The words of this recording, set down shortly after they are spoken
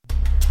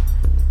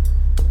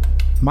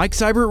Mike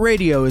Seibert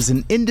Radio is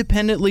an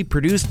independently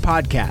produced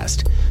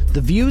podcast.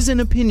 The views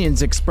and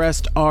opinions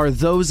expressed are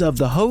those of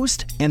the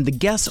host and the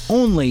guests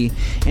only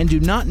and do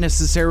not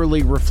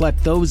necessarily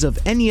reflect those of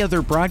any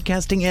other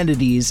broadcasting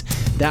entities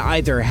that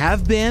either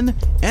have been,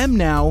 am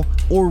now,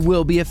 or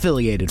will be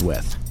affiliated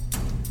with.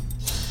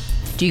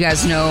 Do you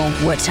guys know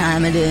what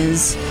time it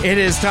is? It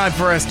is time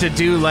for us to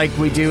do like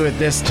we do at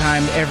this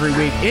time every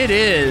week. It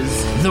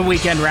is the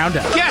Weekend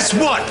Roundup. Guess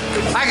what?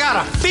 I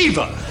got a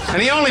fever, and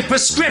the only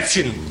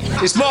prescription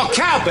is more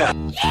cowbell.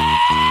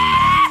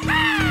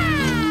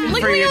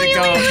 For you to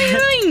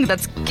go.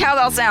 That's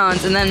cowbell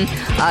sounds, and then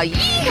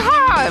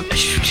yeehaw,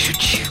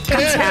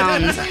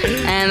 sounds,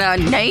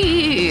 and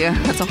neigh.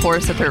 That's a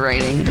horse that they're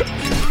riding.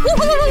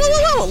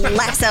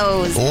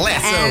 Lassos.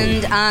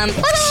 And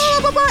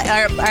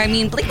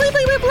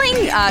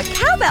bling,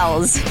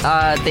 cowbells.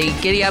 They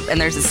giddy up,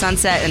 and there's a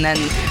sunset, and then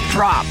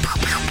drop.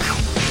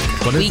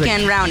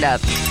 Weekend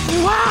Roundup.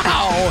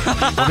 Wow!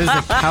 What does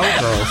the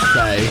cowgirl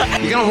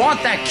say? You're gonna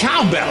want that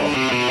cowbell.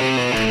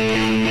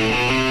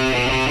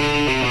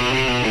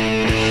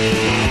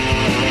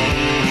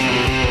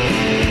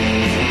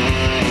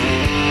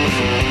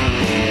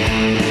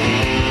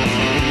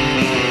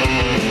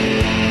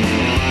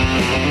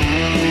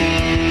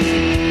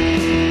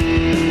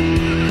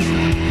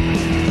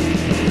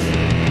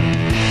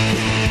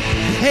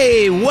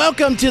 Hey,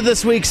 welcome to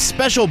this week's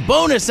special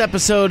bonus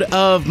episode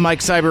of Mike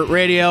Seibert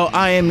Radio.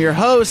 I am your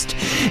host,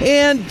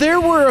 and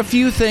there were a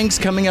few things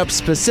coming up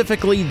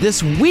specifically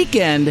this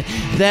weekend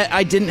that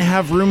I didn't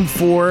have room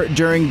for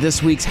during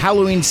this week's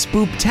Halloween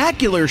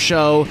Spooktacular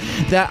show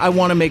that I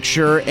want to make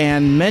sure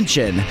and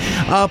mention.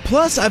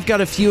 Plus, I've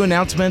got a few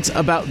announcements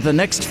about the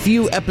next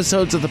few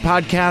episodes of the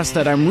podcast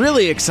that I'm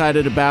really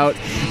excited about,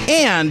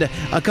 and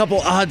a couple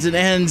odds and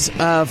ends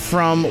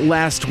from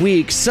last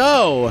week.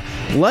 So,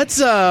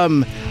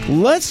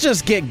 let's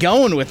just get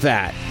going with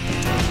that.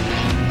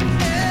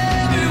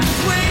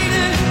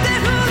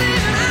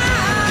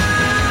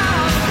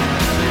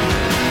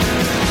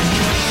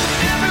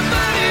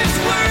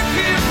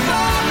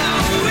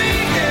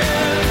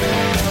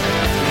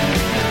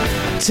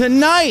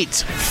 Tonight,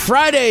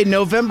 Friday,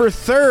 November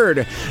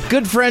 3rd,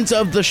 good friends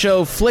of the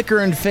show Flicker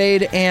and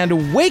Fade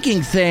and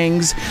Waking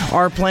Things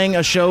are playing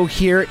a show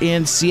here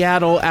in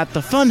Seattle at the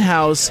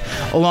Funhouse,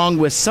 along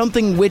with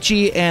Something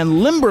Witchy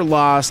and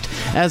Limberlost,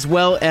 as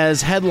well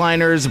as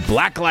headliners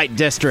Blacklight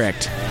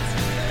District.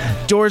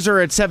 Doors are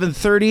at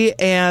 7:30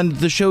 and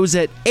the show's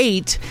at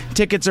 8.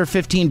 Tickets are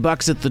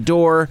 $15 at the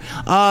door.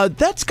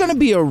 That's going to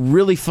be a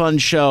really fun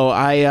show.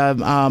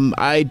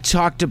 I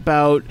talked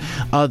about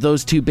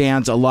those two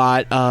bands a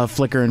lot,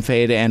 Flicker and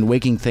Fade and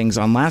Waking Things,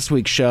 on last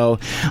week's show.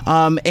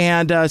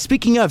 And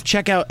speaking of,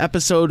 check out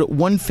episode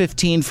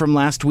 115 from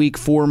last week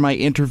for my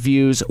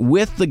interviews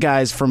with the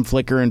guys from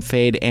Flicker and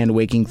Fade and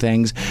Waking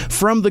Things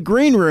from the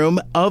green room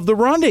of the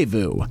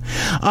Rendezvous.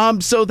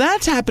 So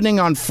that's happening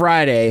on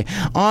Friday.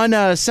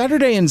 On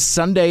Saturday and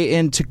Sunday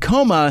in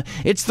Tacoma,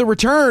 it's the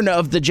return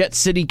of the Jet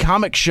City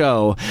Comic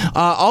Show.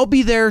 I'll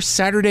be there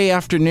Saturday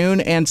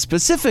afternoon, and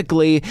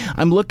specifically,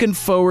 I'm looking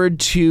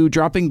forward to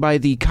dropping by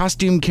the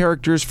Costume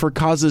Characters for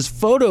Causes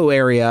photo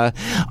area.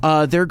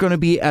 They're going to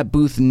be at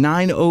booth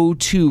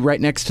 902, right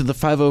next to the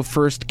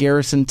 501st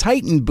Garrison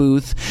Titan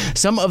booth.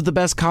 Some of the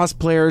best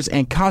cosplayers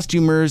and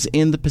costumers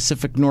in the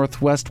Pacific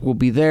Northwest will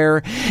be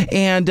there,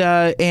 and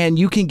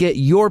you can get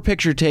your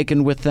picture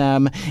taken with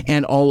them,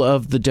 and all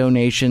of the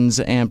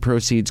donations and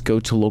proceeds go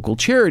to local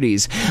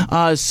charities.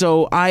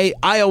 So I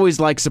always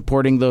like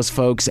supporting those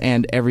folks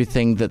and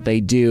everything that they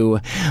do.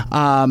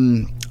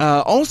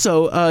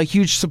 Also,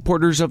 huge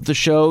supporters of the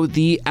show,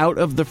 the Out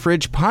of the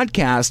Fridge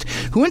podcast,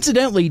 who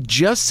incidentally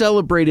just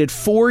celebrated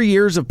 4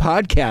 years of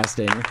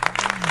podcasting.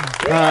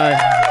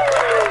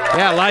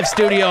 Yeah, live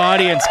studio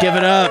audience, give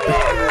it up.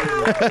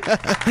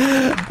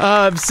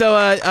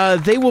 So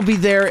they will be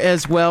there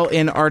as well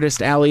in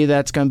Artist Alley.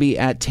 That's going to be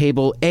at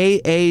table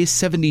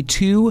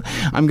AA72.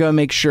 I'm going to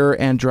make sure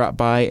and drop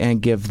by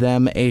and give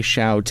them a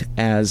shout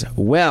as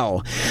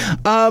well.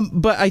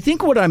 But I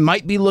think what I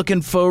might be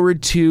looking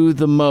forward to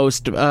the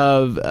most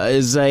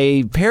is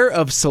a pair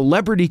of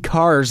celebrity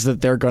cars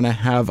that they're going to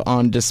have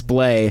on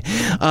display.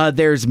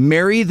 There's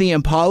Mary the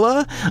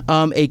Impala,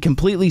 a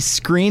completely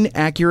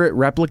screen-accurate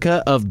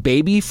replica of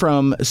Baby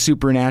from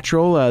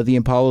Supernatural, the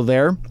Impala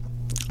there.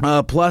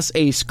 Plus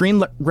a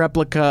screen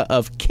replica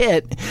of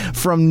Kit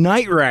from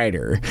Knight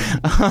Rider.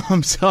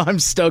 So I'm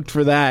stoked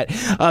for that.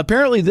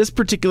 Apparently, this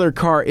particular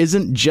car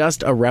isn't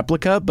just a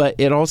replica, but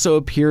it also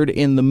appeared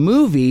in the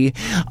movie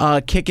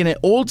Kicking It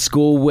Old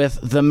School with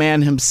the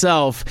man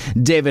himself,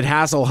 David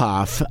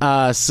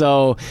Hasselhoff.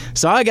 So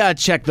I gotta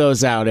check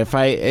those out. If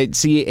I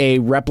see a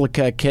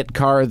replica Kit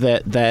car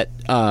that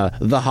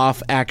the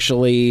Hoff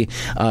actually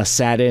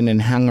sat in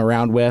and hung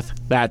around with,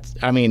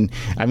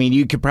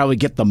 you could probably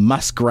get the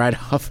musk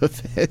right off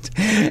of it.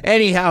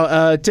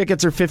 Anyhow,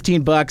 tickets are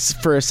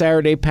 $15 for a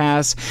Saturday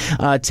pass,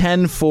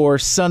 $10 for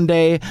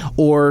Sunday,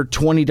 or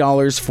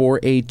 $20 for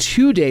a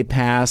 2-day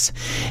pass.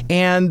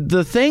 And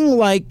the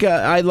thing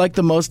I like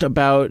the most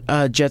about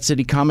Jet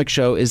City Comic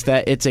Show is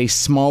that it's a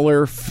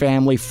smaller,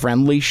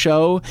 family-friendly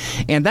show,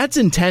 and that's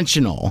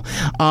intentional.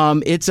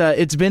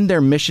 It's been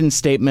their mission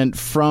statement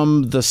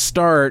from the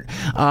start,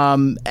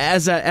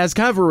 as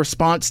kind of a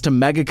response to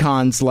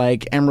megacons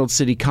like Emerald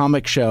City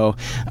Comic Show.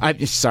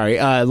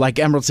 Like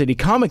Emerald City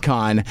Comic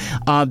Con.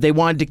 They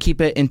wanted to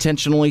keep it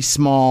intentionally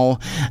small,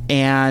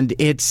 and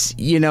it's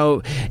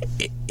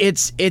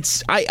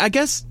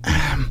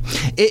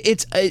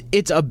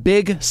a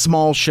big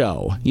small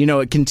show.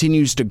 It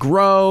continues to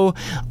grow,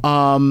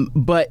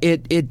 but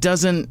it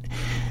doesn't.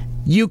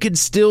 You could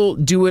still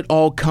do it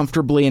all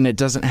comfortably, and it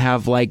doesn't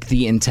have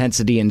the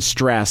intensity and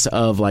stress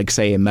of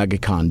say a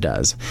MegaCon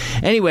does.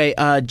 Anyway,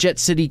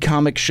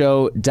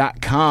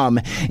 JetCityComicShow.com.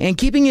 And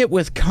keeping it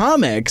with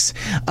comics,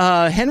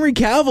 Henry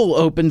Cavill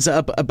opens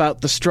up about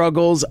the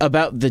struggles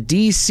about the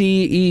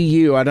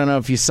DCEU. I don't know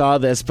if you saw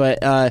this,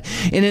 but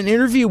in an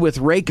interview with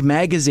Rake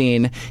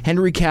Magazine,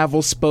 Henry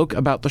Cavill spoke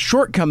about the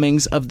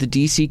shortcomings of the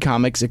DC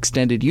Comics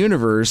extended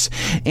universe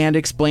and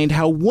explained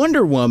how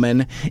Wonder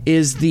Woman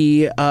is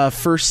the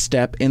first step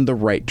in the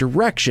right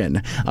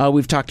direction.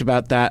 We've talked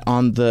about that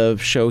on the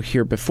show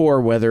here before,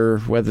 whether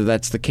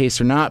that's the case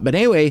or not. But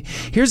anyway,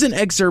 here's an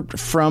excerpt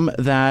from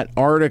that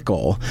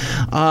article.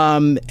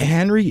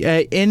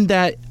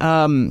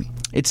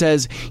 It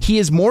says, he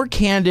is more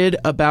candid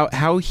about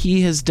how he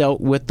has dealt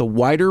with the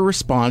wider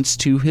response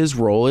to his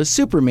role as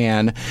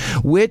Superman,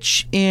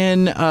 which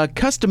in a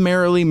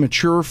customarily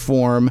mature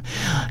form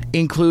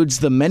includes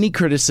the many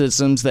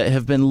criticisms that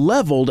have been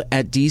leveled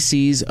at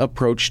DC's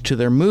approach to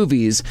their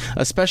movies,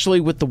 especially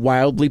with the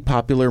wildly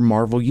popular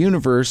Marvel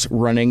Universe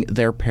running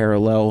their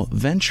parallel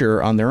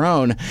venture on their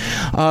own.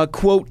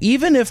 Quote,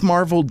 even if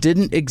Marvel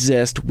didn't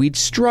exist, we'd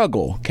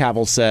struggle,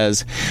 Cavill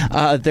says.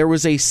 There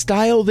was a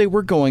style they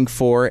were going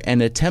for,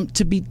 and attempt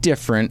to be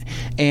different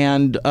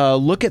and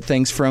look at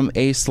things from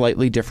a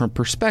slightly different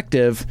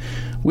perspective,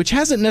 which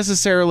hasn't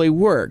necessarily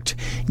worked.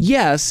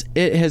 Yes,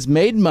 it has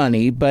made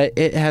money, but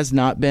it has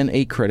not been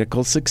a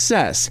critical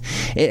success.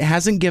 It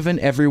hasn't given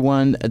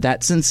everyone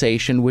that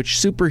sensation which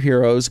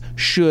superheroes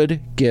should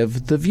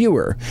give the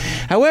viewer.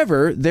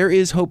 However, there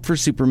is hope for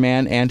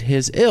Superman and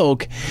his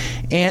ilk,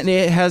 and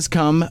it has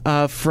come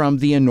from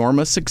the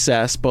enormous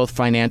success, both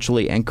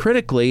financially and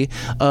critically,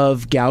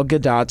 of Gal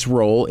Gadot's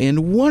role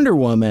in Wonder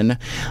Woman,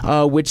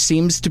 which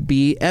seems to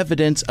be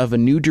evidence of a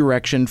new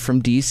direction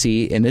from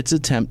DC in its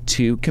attempt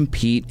to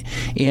compete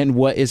in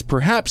what is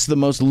perhaps the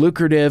most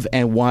lucrative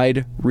and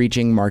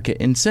wide-reaching market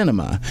in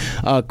cinema.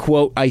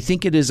 Quote, I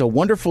think it is a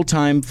wonderful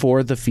time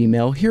for the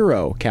female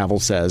hero,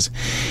 Cavill says.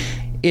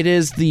 It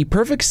is the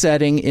perfect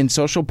setting in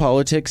social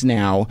politics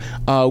now.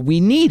 We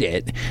need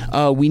it.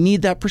 We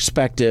need that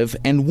perspective,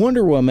 and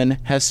Wonder Woman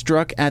has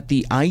struck at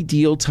the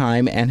ideal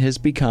time and has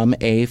become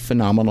a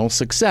phenomenal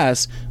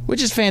success,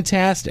 which is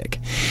fantastic.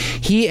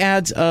 He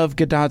adds of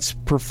Gadot's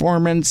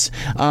performance,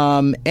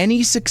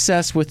 any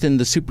success within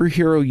the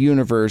superhero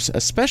universe,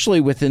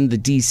 especially within the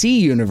DC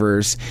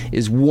universe,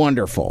 is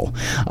wonderful.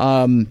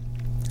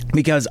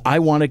 Because I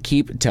want to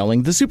keep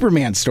telling the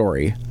Superman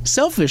story.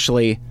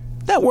 Selfishly,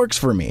 that works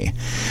for me.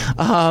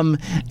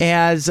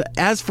 As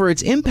for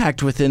its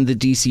impact within the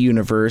DC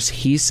universe,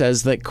 he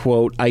says that,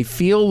 quote, I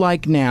feel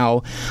like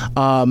now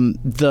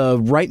the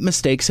right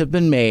mistakes have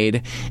been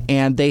made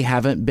and they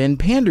haven't been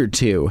pandered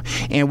to,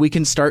 and we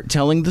can start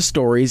telling the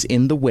stories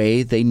in the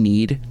way they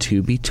need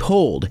to be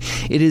told.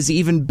 It is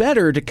even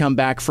better to come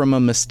back from a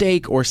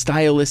mistake or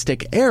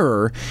stylistic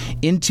error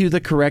into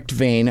the correct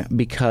vein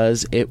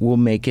because it will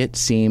make it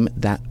seem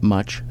that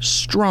much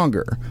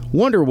stronger.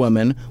 Wonder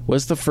Woman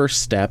was the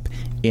first step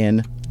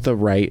in the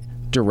right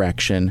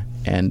direction,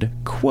 end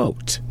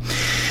quote.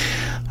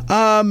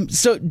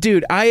 So,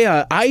 dude,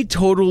 I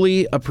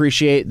totally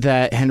appreciate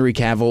that Henry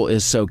Cavill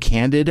is so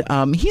candid.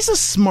 He's a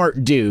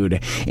smart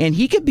dude, and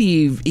he could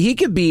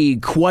be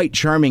quite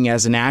charming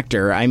as an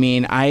actor. I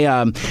mean,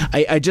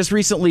 I just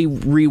recently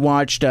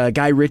rewatched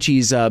Guy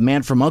Ritchie's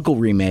Man from U.N.C.L.E.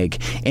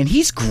 remake, and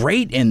he's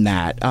great in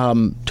that.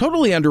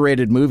 Totally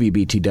underrated movie,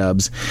 BT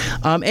Dubs.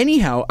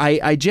 Anyhow,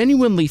 I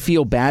genuinely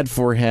feel bad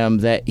for him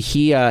that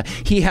he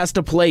has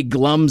to play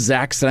glum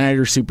Zack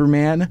Snyder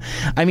Superman.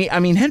 I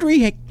mean,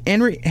 Henry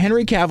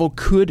Cavill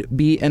could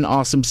be an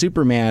awesome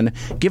Superman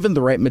given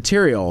the right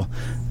material.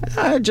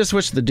 I just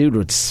wish the dude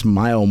would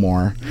smile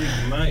more.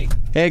 Mike.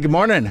 Hey, good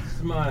morning.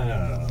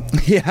 Smile.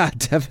 Yeah,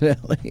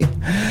 definitely.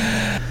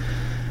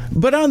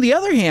 But on the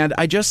other hand,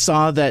 I just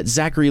saw that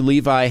Zachary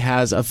Levi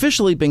has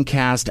officially been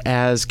cast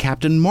as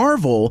Captain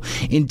Marvel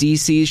in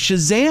DC's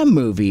Shazam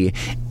movie.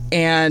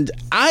 And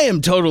I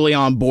am totally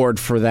on board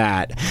for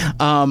that.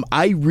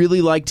 I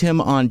really liked him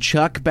on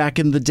Chuck back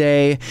in the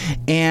day,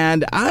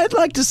 and I'd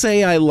like to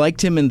say I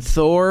liked him in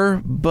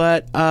Thor,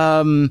 but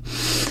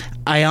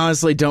I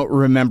honestly don't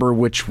remember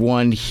which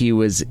one he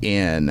was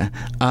in.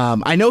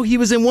 I know he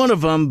was in one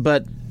of them,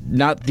 but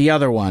not the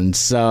other one.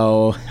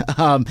 So,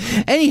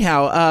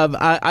 anyhow,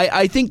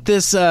 I think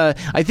this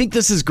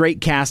is great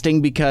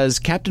casting because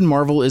Captain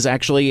Marvel is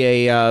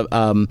actually a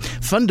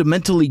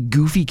fundamentally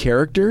goofy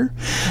character,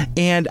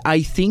 and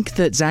I think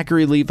that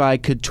Zachary Levi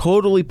could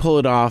totally pull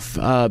it off,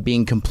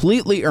 being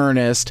completely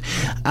earnest,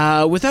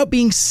 without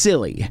being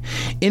silly.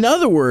 In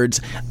other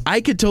words,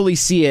 I could totally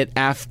see it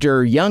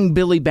after young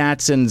Billy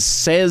Batson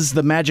says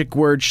the magic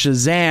word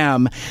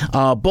Shazam,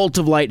 bolt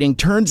of lightning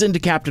turns into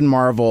Captain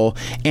Marvel,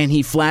 and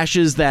he flashes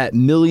that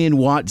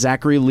 1,000,000-watt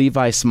Zachary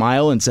Levi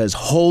smile and says,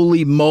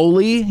 "Holy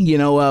moly,"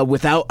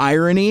 without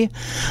irony.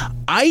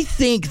 I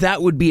think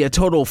that would be a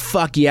total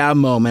fuck yeah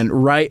moment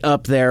right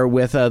up there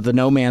with the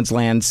No Man's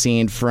Land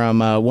scene from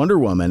Wonder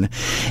Woman.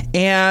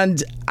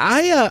 And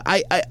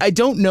I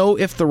don't know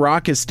if The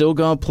Rock is still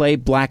going to play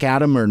Black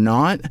Adam or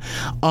not,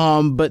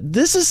 but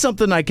this is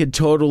something I could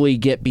totally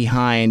get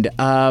behind.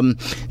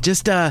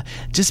 Just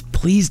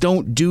please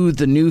don't do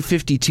the new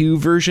 52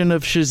 version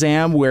of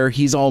Shazam where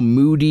he's all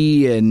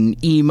moody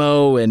and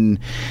emo and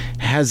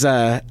has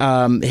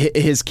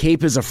his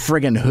cape is a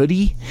friggin'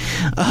 hoodie.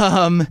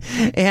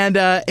 And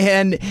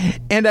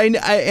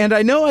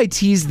I know I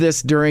teased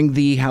this during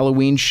the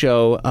Halloween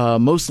show,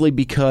 mostly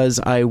because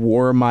I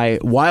wore my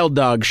Wild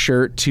Dog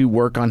shirt to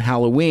work on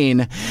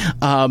Halloween.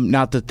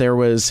 Not that there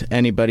was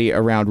anybody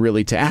around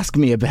really to ask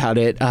me about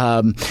it.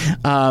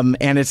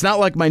 And it's not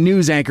like my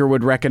news anchor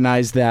would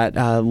recognize that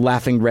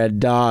laughing red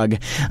dog.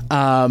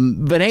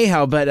 But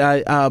anyhow,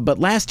 but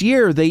last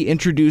year they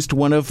introduced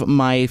one of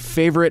my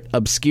favorite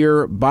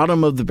obscure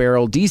bottom of the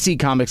barrel DC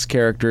Comics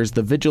characters,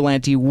 the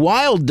vigilante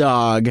Wild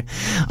Dog,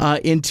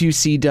 into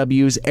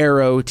CW's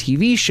Arrow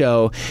TV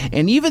show.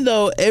 And even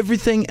though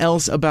everything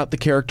else about the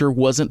character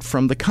wasn't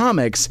from the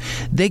comics,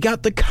 they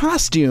got the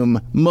costume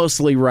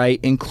mostly right,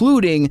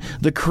 including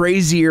the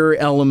crazier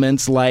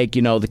elements like,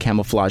 the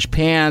camouflage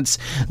pants,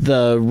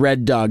 the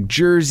red dog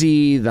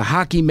jersey, the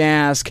hockey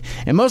mask,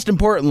 and most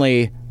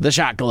importantly, the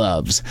shot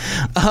gloves.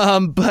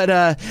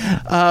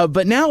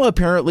 But now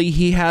apparently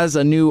he has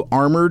a new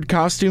armored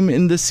costume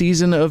in this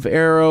season of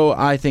Arrow.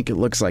 I think it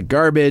looks like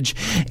garbage,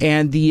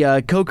 and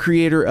the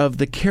co-creator of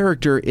the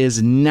character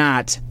is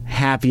not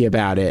happy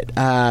about it.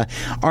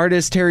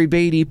 Artist Terry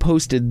Beatty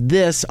posted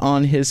this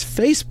on his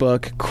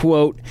Facebook,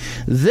 quote,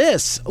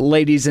 "This,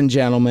 ladies and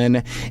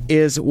gentlemen,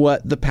 is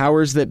what the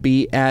powers that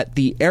be at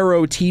the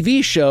Arrow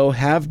TV show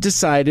have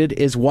decided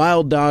is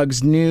Wild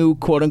Dog's new,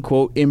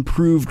 quote-unquote,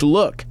 improved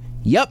look.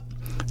 Yep,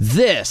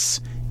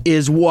 this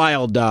is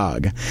Wild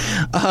Dog."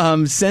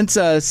 Since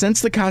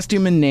the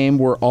costume and name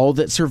were all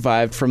that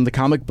survived from the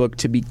comic book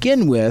to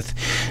begin with,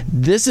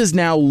 this is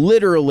now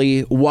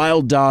literally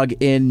Wild Dog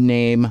in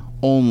name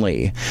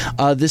only.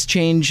 This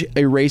change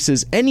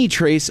erases any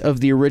trace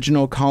of the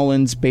original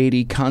Collins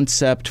Beatty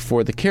concept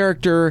for the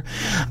character.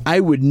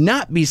 I would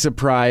not be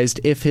surprised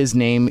if his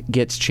name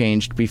gets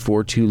changed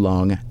before too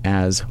long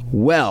as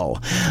well.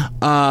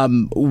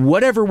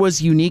 Whatever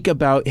was unique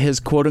about his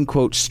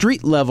quote-unquote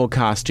street-level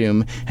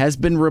costume has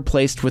been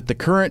replaced with the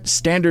current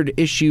standard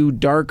issue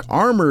dark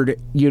armored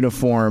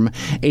uniform,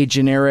 a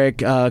generic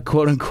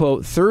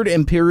quote-unquote Third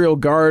Imperial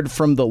Guard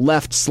from the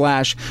left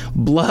 /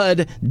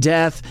 blood,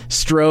 death,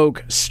 stroke,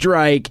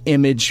 strike,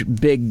 image,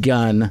 big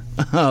gun.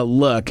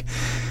 Look.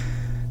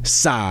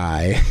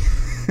 Sigh.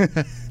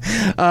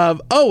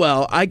 Oh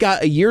well, I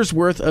got a year's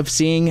worth of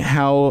seeing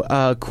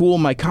how cool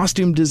my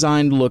costume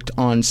design looked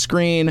on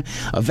screen,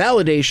 a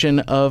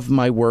validation of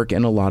my work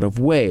in a lot of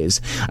ways.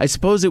 I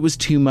suppose it was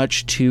too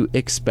much to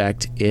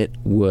expect it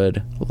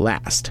would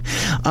last.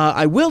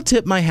 I will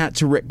tip my hat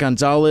to Rick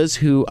Gonzalez,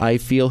 who I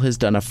feel has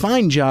done a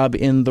fine job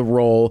in the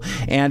role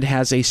and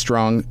has a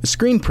strong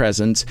screen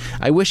presence.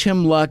 I wish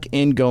him luck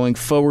in going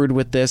forward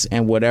with this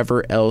and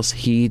whatever else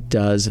he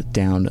does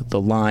down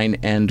the line,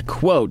 end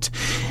quote.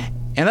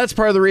 And that's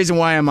part of the reason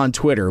why I'm on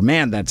Twitter.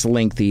 Man, that's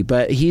lengthy,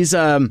 but he's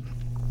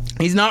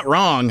not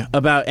wrong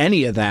about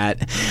any of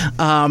that.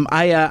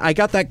 I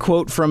got that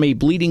quote from a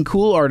Bleeding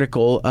Cool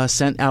article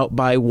sent out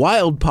by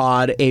Wild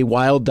Pod, a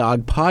Wild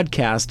Dog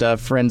podcast,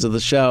 friends of the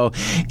show.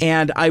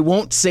 And I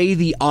won't say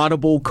the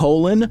audible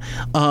colon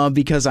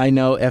because I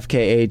know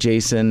FKA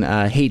Jason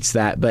hates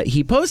that. But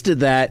he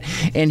posted that,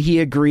 and he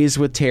agrees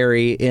with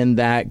Terry in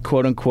that,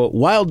 quote-unquote,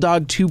 Wild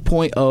Dog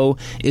 2.0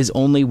 is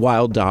only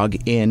Wild Dog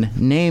in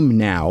name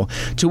now.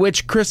 To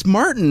which Chris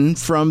Martin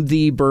from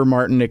the Burr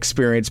Martin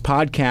Experience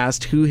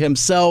podcast, who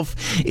himself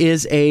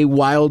is a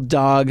Wild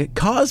Dog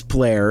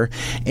cosplayer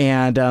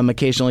and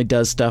occasionally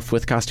does stuff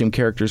with costume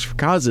characters for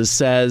causes,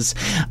 says,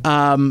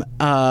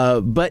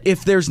 but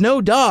if there's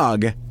no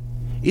dog,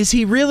 is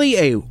he really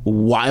a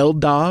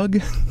wild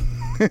dog?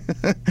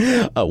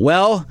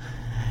 Well,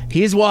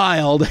 he's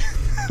wild.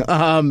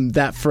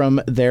 That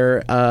from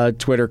their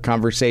Twitter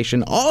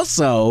conversation.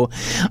 Also,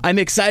 I'm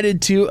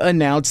excited to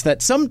announce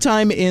that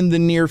sometime in the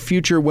near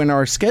future, when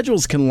our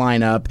schedules can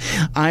line up,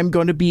 I'm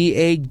going to be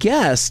a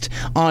guest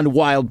on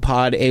Wild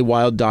Pod, a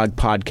Wild Dog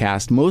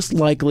podcast, most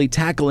likely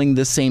tackling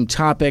the same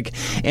topic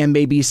and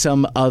maybe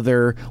some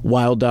other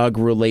Wild Dog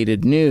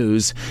related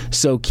news.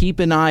 So keep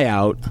an eye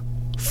out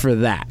for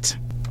that.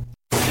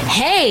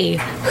 Hey,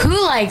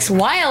 who likes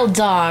Wild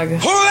Dog? Who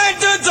let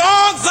the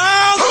dogs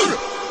out?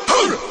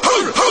 Who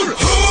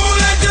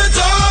let the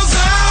dogs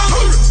out?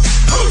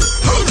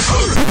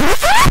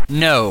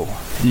 No.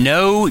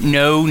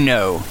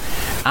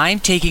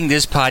 I'm taking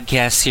this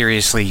podcast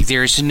seriously.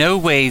 There's no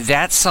way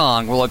that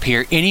song will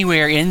appear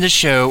anywhere in the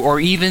show or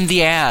even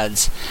the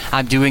ads.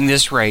 I'm doing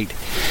this right.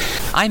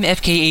 I'm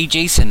FKA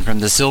Jason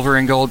from the Silver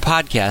and Gold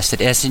podcast at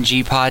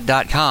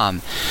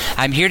sngpod.com.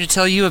 I'm here to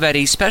tell you about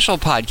a special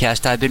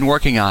podcast I've been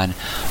working on.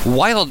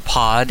 Wild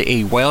Pod,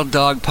 a Wild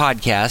Dog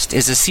podcast,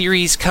 is a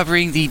series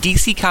covering the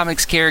DC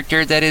Comics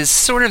character that is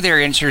sort of their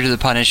answer to the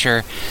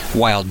Punisher,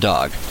 Wild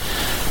Dog.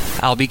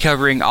 I'll be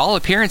covering all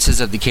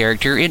appearances of the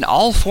character in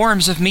all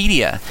forms of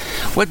media.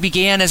 What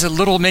began as a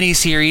little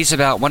mini-series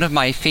about one of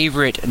my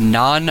favorite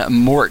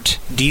non-Mort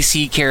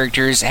DC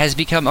characters has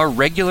become a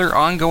regular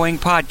ongoing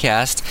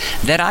podcast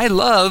that I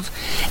love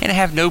and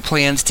have no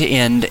plans to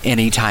end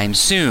anytime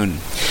soon.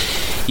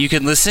 You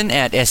can listen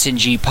at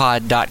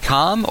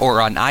sngpod.com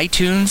or on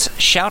iTunes,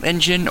 Shout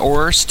Engine,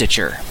 or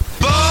Stitcher.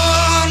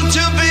 Born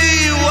to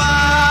be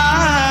wild.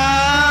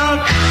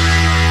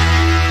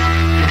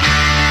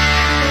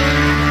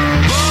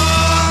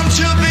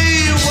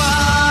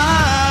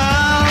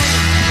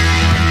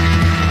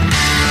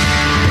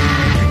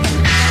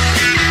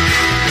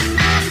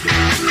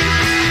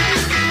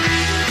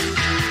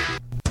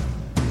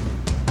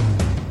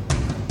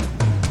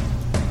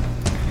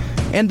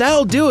 And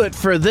that'll do it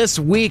for this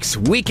week's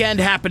Weekend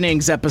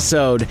Happenings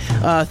episode.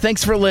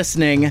 Thanks for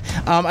listening.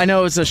 I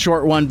know it's a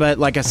short one, but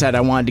like I said,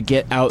 I wanted to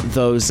get out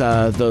those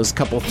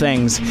couple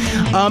things.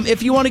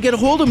 If you want to get a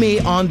hold of me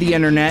on the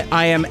internet,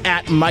 I am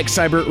at Mike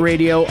Seibert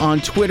Radio on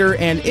Twitter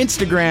and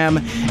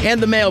Instagram,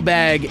 and the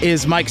mailbag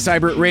is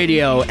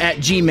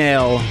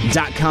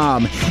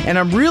MikeSeibertRadio@gmail.com. And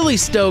I'm really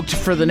stoked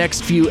for the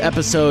next few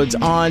episodes.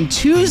 On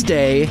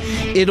Tuesday,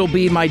 it'll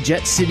be my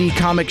Jet City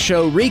Comic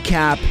Show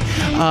recap,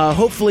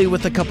 hopefully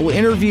with a couple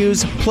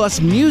interviews, plus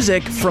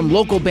music from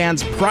local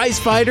bands Prize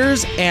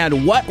Fighters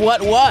and What.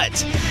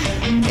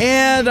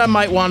 And I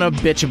might want to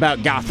bitch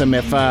about Gotham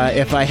if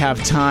I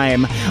have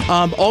time.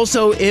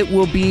 Also, it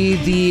will be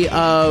the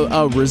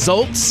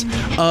results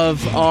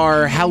of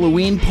our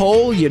Halloween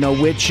poll. You know,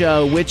 which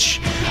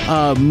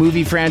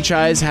movie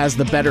franchise has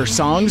the better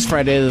songs,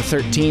 Friday the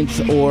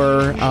 13th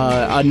or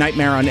A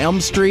Nightmare on Elm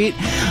Street.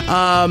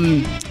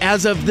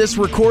 As of this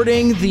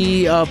recording,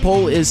 the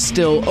poll is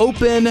still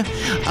open,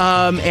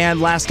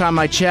 and last time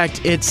I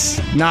checked, it's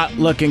not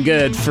looking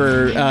good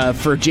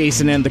for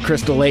Jason and the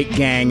Crystal Lake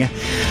Gang.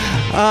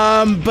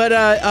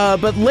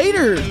 But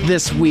later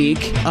this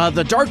week,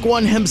 the Dark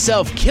One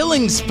himself,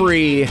 Killing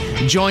Spree,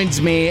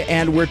 joins me,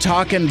 and we're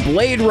talking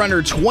Blade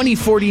Runner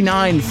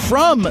 2049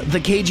 from the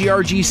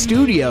KGRG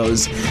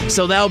studios.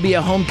 So that'll be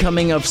a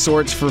homecoming of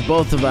sorts for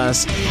both of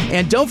us.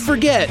 And don't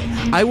forget,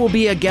 I will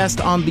be a guest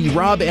on the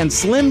Rob and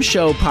Slim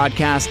Show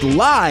podcast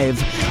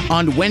live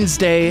on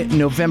Wednesday,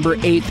 November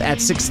 8th at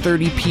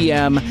 6:30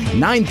 p.m.,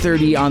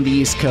 9:30 on the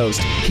East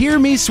Coast. Hear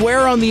me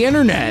swear on the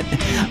internet.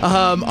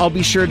 I'll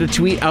be sure to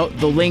tweet out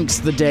the links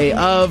the day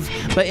of,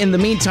 but in the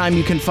meantime,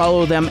 you can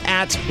follow them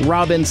at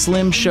Rob and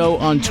Slim Show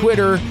on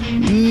Twitter,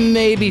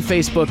 maybe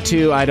Facebook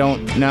too. I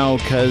don't know,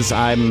 because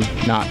I'm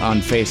not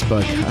on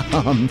Facebook.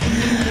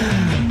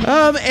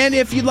 And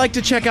if you'd like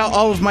to check out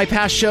all of my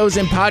past shows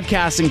and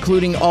podcasts,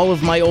 including all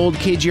of my old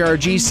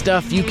KGRG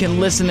stuff, you can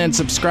listen and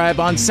subscribe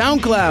on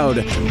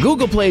SoundCloud,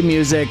 Google Play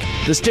Music,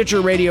 the Stitcher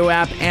Radio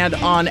app, and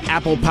on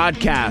Apple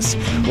Podcasts.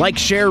 Like,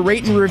 share,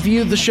 rate, and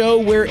review the show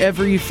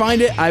wherever you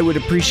find it. I would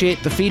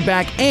appreciate the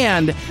feedback,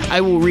 and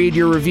I will read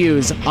your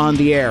reviews on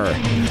the air.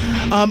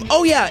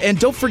 Oh yeah, and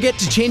don't forget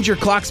to change your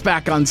clocks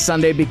back on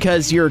Sunday,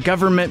 because your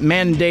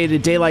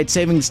government-mandated daylight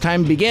savings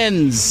time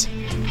begins.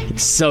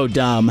 It's so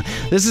dumb.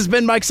 This has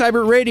been Mike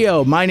Seibert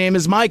Radio. My name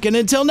is Mike, and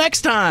until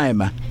next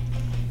time,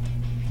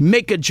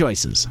 make good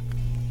choices.